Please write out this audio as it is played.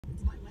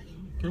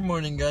Good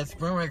morning, guys.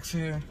 Brinrex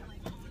here.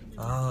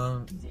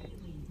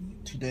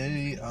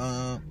 Today,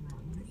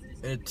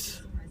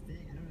 it's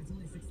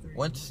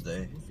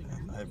Wednesday.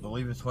 I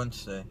believe it's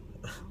Wednesday.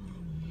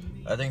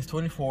 I think it's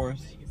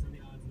 24th.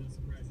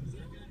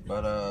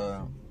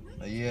 But,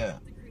 yeah.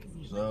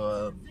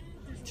 So,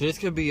 today's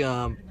gonna be,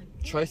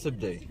 tricep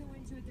day.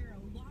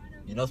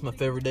 You know, it's my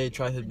favorite day,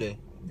 tricep day.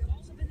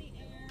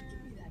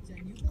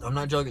 I'm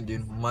not joking,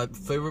 dude. My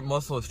favorite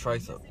muscle is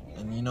tricep.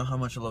 And you know how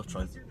much I love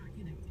tricep.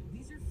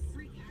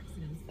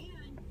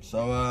 So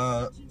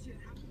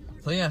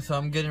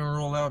I'm getting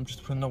rolled out. I'm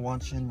just putting the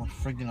watch in my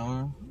freaking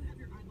arm.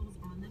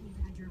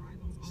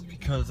 It's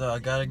because I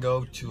gotta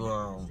go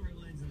to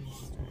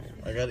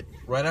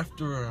right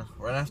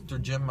after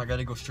gym. I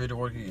gotta go straight to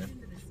work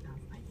again.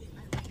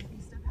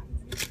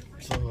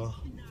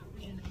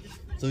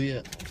 So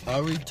yeah, I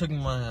already took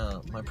my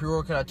my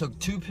pre-workout. I took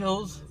 2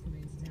 pills.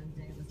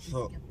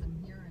 So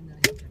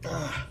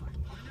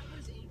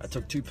I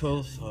took 2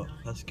 pills. So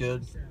that's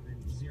good.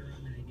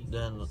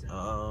 Then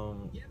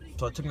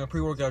so I took my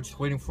pre-workout, just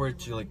waiting for it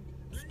to like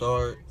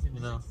start, you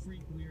know.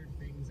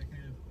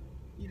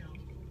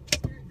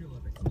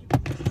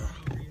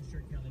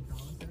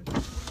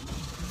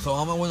 So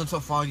all my windows are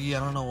foggy, I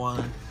don't know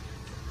why.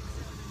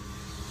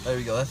 There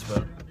we go, that's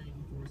better.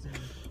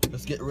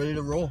 Let's get ready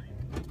to roll.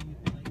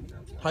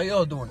 How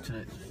y'all doing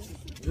today?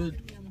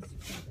 Good.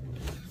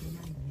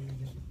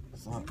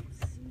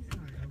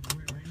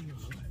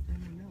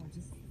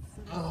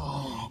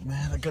 Oh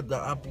man, I got the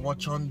Apple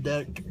Watch on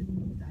deck.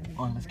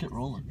 Alright, let's get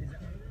rolling.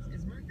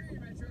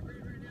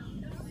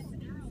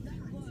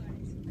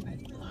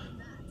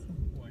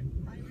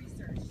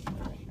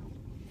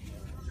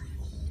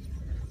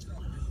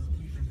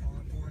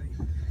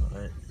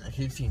 Alright, I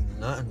can't see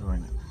nothing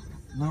right now.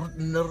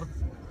 Nothing.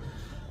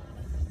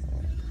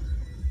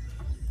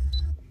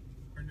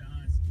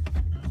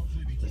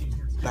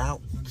 Just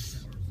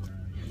bounce.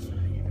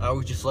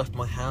 I just left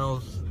my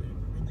house.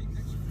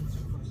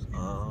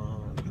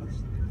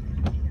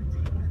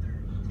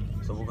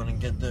 So we're gonna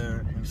get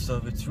there and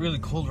stuff. It's really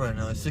cold right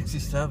now. It's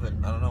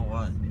 67. I don't know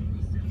why.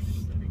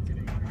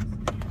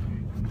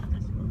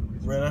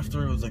 Right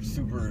after it was like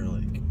super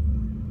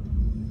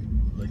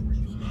like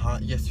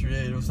hot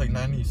yesterday. It was like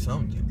 90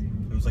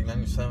 something. It was like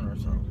 97 or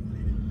something.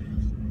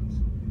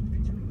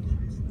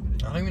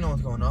 I don't even know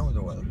what's going on with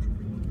the weather.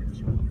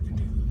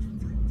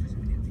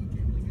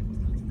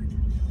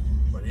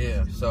 But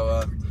yeah,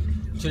 so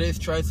today's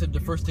tricep. The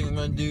first thing I'm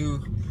gonna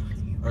do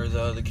are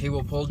the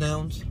cable pull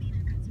downs.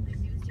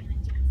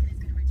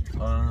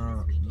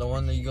 The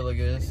one that you go like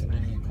this and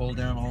then you pull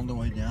down all the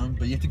way down,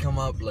 but you have to come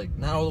up like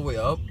not all the way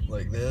up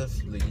like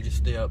this, like you just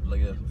stay up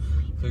like this.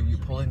 So you're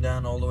pulling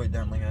down all the way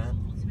down like that,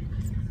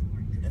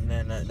 and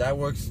then that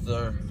works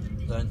the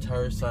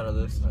entire side of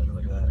this side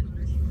like that.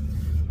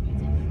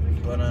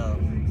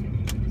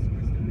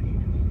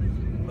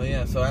 But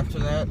yeah, so after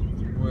that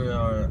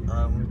we're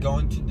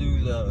going to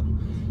do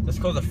that's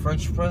called the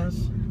French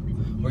press,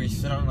 where you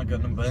sit on like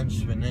on a bench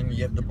and then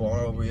you have the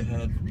bar over your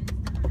head.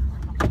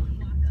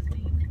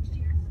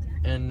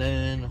 And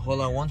then hold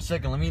on one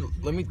second. Let me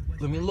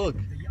look.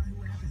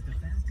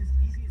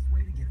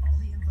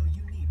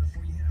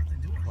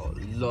 Oh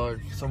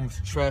Lord, so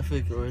much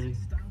traffic already.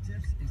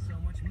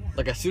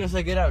 Like as soon as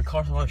I get out of the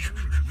car, I'm like,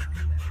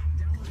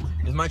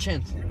 it's my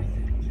chance.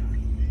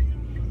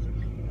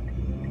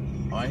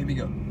 Alright, here we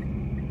go.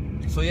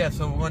 So yeah,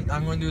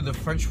 I'm going to do the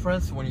French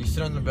press when you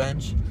sit on the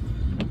bench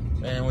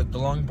and with the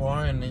long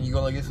bar, and then you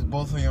go like this with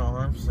both of your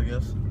arms, I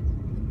guess.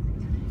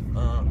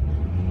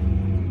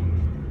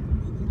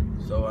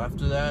 So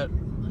after that,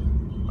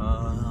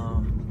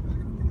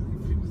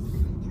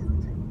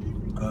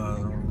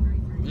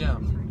 yeah,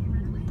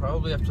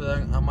 probably after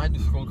that I might do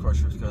skull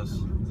crushers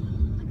because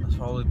that's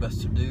probably best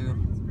to do.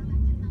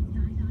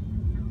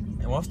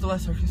 And what's the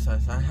last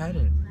exercise? I had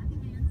it.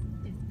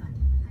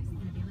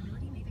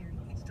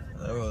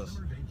 There was.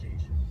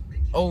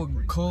 Oh,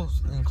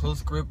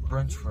 close grip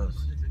bench press.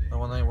 The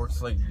one that works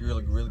like you're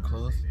like really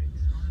close,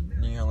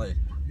 and you're like,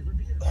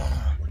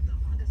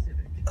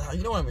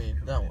 you know what I mean?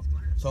 That one.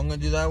 So I'm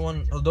gonna do that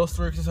one, those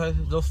 4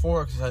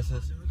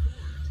 exercises,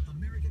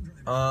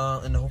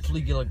 and hopefully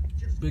get like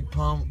big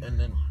pump, and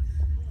then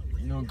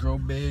grow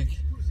big.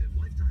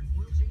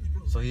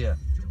 So yeah.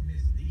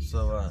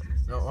 So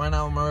right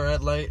now I'm at a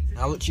red light.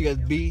 I'll let you guys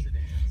be.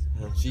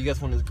 See you guys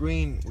when it's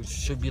green, which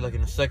should be like in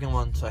the second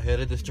one. So I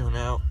headed this joint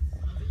out.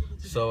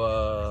 So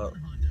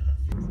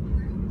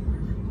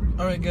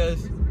all right,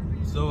 guys.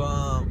 So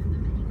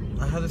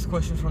I had this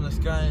question from this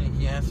guy, and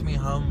he asked me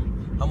how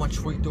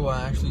much weight do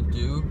I actually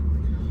do.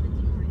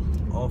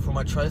 Oh, for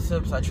my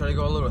triceps, I try to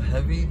go a little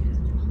heavy,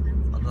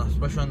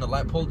 especially on the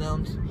light pull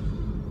downs.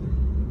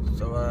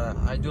 So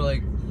I do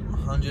like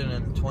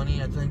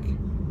 120, I think.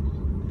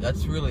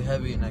 That's really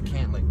heavy, and I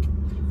can't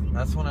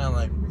that's when I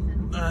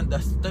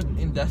that's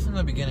in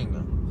the beginning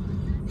though.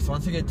 So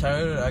once I get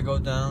tired, I go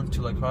down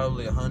to like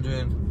probably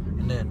 100,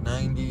 and then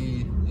 90.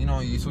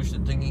 You switch the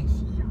thingies.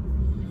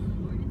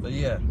 But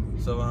yeah,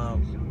 so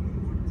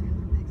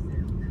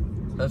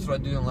that's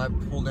what I do in light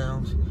pull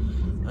downs.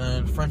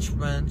 And French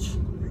bench,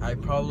 I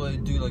probably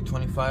do like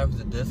 25 with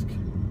the disc.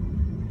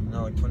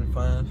 No, like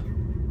 25.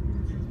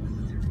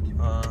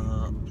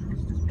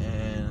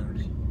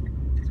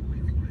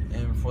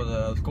 And for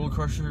the skull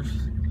crushers,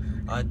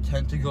 I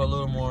tend to go a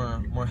little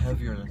more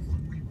heavier.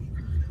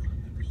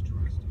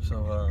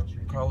 So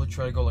probably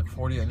try to go like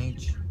 40 on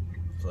each.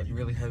 So like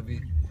really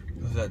heavy.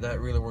 Because that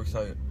really works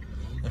out.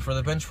 And for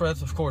the bench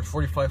press, of course,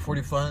 45,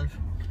 45.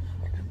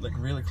 Like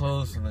really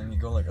close, and then you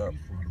go like up.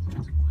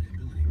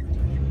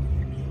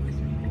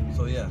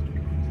 So yeah,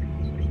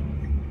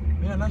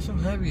 not so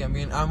heavy. I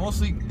mean, I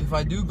mostly, if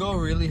I do go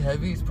really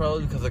heavy, it's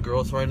probably because the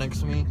girl's right next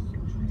to me,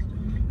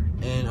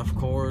 and of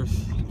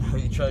course,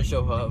 you try to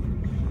show off.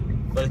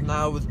 But it's not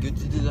always good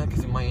to do that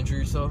because you might injure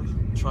yourself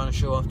trying to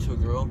show off to a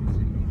girl.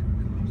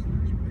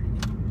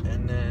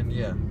 And then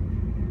yeah,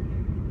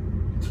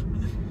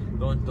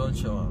 don't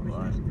show off.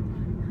 All right,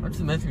 I'm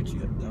just messing with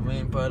you. I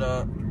mean, but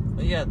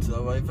yeah.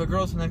 So if a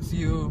girl's next to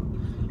you,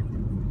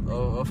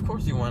 of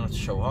course you want to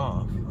show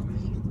off.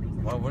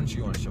 Why wouldn't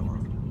you want to show off?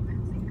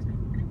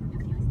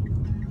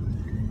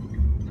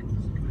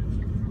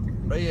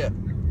 But yeah,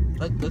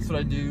 that's what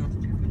I do.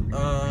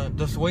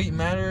 Does weight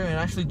matter? It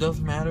actually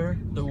does matter.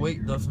 The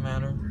weight does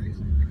matter.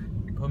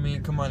 I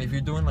mean, come on, if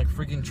you're doing like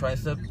freaking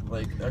tricep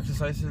like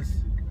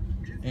exercises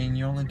and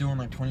you're only doing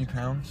like 20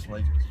 pounds,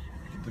 like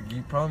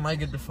you probably might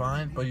get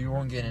defined, but you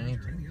won't get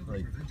anything.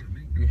 Like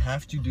you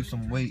have to do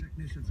some weight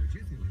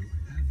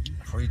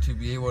for you to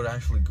be able to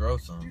actually grow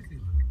some.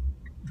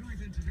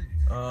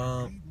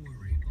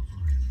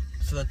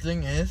 So the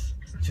thing is,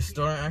 to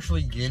start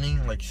actually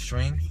gaining like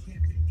strength,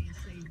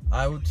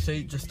 I would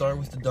say just start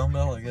with the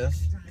dumbbell, I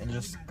guess, and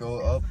just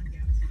go up.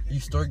 You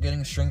start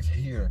getting strength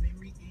here.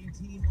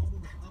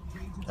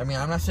 I mean,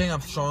 I'm not saying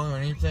I'm strong or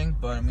anything,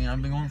 but I mean,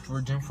 I've been going to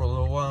the gym for a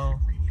little while,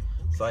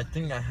 so I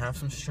think I have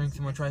some strength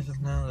in my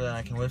triceps now that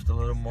I can lift a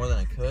little more than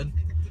I could,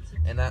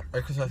 and that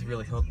exercise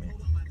really helped me.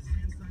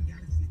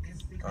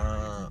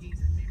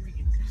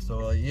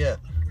 Yeah.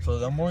 So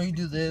the more you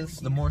do this,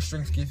 the more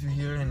strength it gives you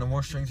here, and the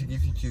more strength it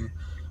gives you to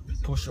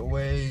push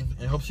away.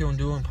 It helps you in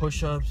doing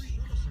push-ups,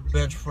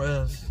 bench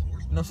press,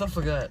 stuff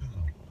like that.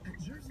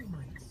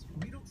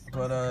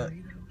 But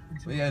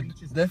yeah,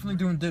 definitely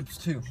doing dips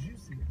too.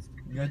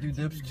 You gotta do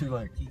dips too.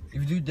 Like, if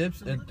you do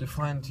dips, it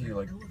defines you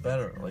like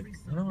better. Like,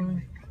 you know what I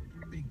mean?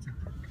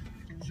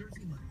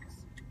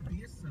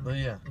 But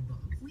yeah.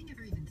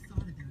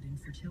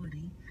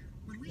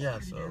 Yeah.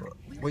 So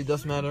weight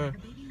does matter.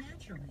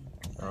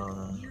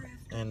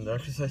 And the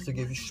exercise to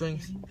give you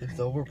strength is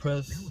the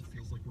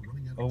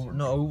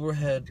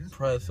overhead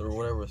press or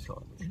whatever it's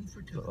called.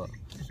 So,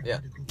 yeah.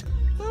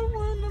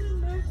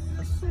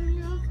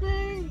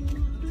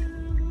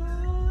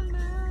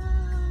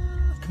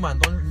 Come on,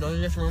 don't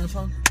you just remember the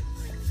song?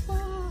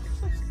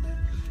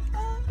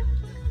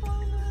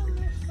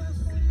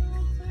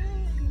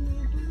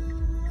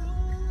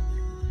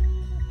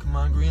 Come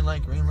on, green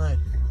light, green light.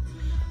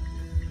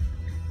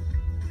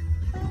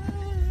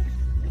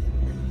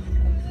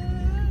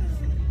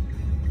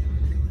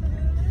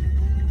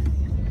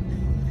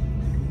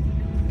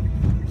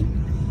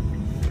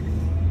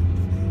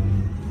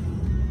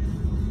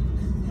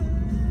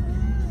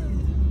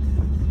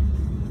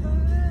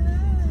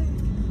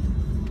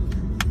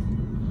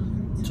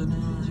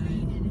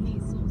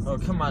 Oh,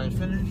 come on, and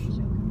finish.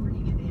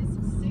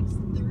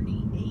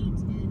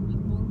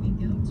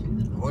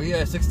 Oh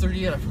yeah,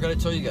 6:38. I forgot to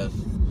tell you guys.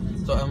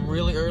 So I'm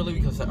really early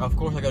because, of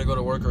course, I gotta go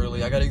to work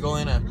early. I gotta go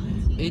in at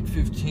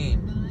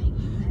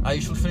 8:15. I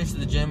usually finish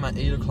the gym at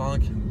 8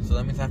 o'clock, so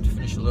that means I have to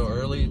finish a little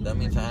early. That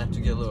means I have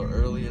to get a little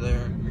early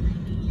there.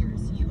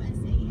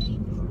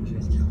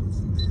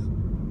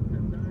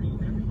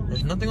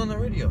 There's nothing on the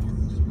radio.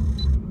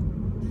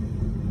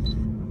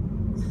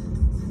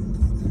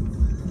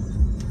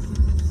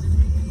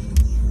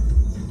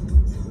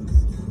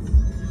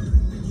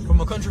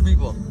 Country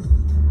people.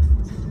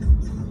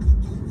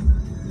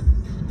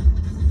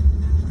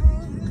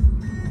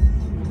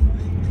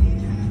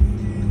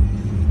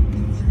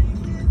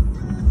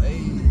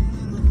 Hey.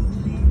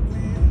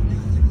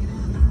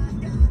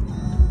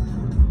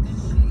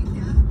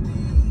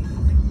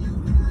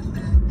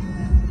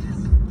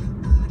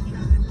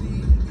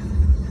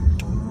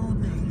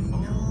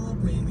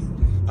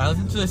 I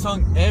listen to this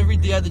song every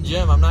day at the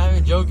gym. I'm not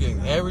even joking.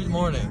 Every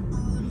morning.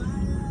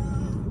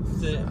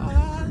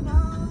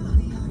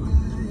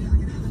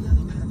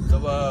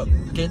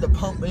 Get the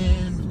pump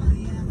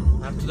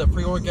in after the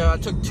pre-workout.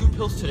 I took 2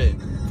 pills today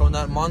from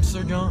that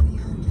Monster joint.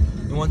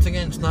 And once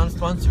again, it's not a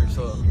sponsor,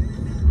 so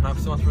I'm not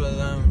sponsored by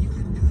them.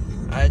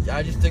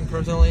 I just think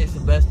personally it's the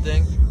best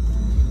thing.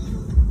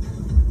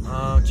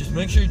 Just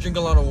make sure you drink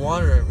a lot of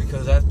water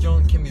because that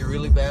joint can be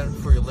really bad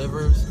for your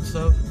livers and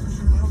stuff.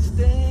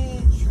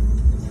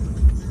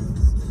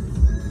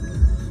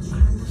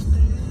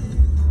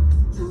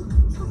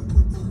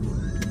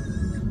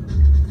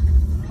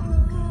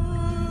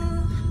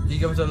 He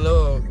gives a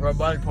little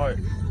robotic part.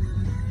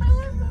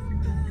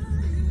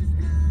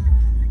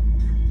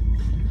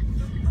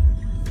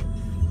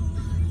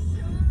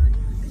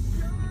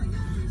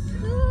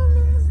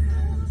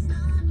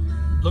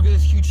 Look at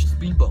this huge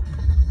speed bump.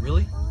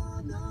 Really?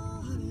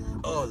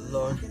 Oh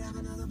Lord.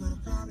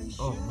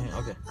 Oh man,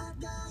 okay.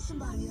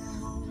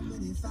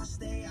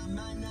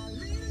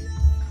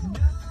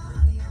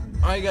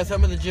 Alright guys,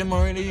 I'm in the gym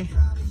already.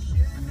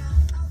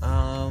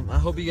 I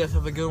hope you guys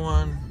have a good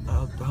one.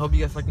 I hope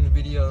you guys liking the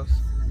videos.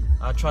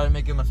 I'll try to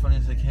make them as funny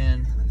as I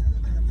can.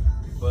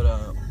 But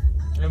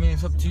I mean,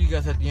 it's up to you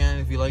guys at the end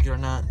if you like it or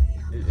not,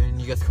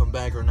 and you guys come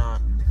back or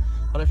not.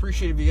 But I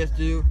appreciate it if you guys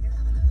do.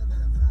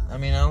 I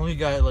mean, I only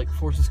got like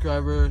 4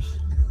 subscribers.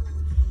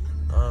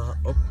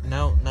 Oh,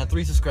 now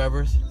 3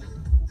 subscribers.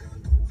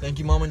 Thank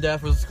you, Mom and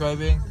Dad, for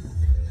subscribing.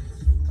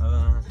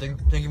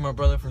 Thank you, my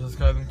brother, for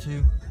subscribing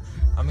too.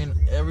 I mean,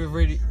 every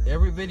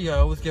video I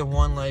always get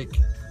 1 like.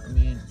 I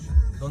mean,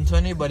 don't tell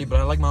anybody, but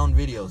I like my own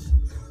videos.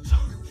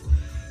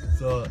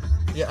 So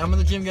yeah, I'm in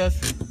the gym, guys.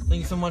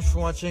 Thank you so much for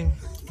watching.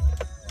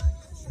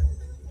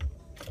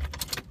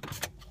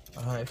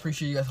 I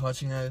appreciate you guys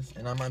watching, guys,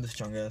 and I'm on this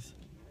channel, guys.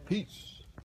 Peace.